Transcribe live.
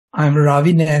I'm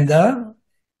Ravi Nanda,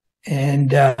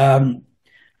 and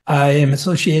I am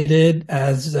associated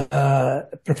as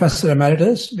Professor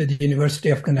Emeritus with the University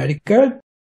of Connecticut.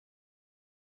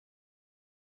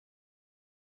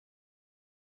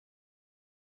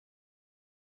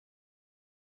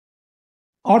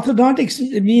 Orthodontics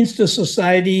means to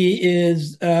society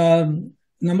is,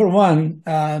 number one,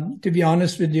 to be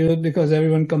honest with you, because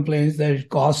everyone complains that it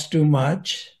costs too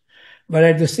much. But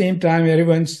at the same time,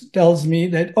 everyone tells me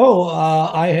that,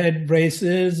 I had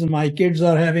braces, my kids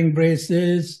are having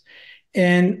braces.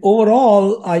 And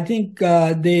overall, I think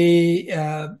they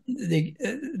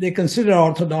consider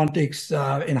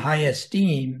orthodontics in high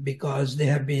esteem because they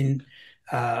have been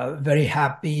very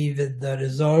happy with the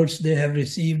results they have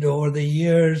received over the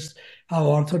years, how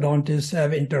orthodontists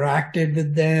have interacted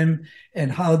with them,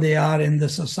 and how they are in the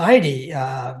society,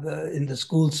 in the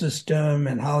school system,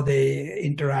 and how they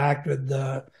interact with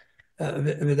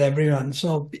with everyone.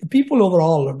 So people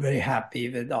overall are very happy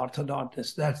with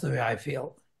orthodontists. That's the way I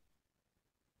feel.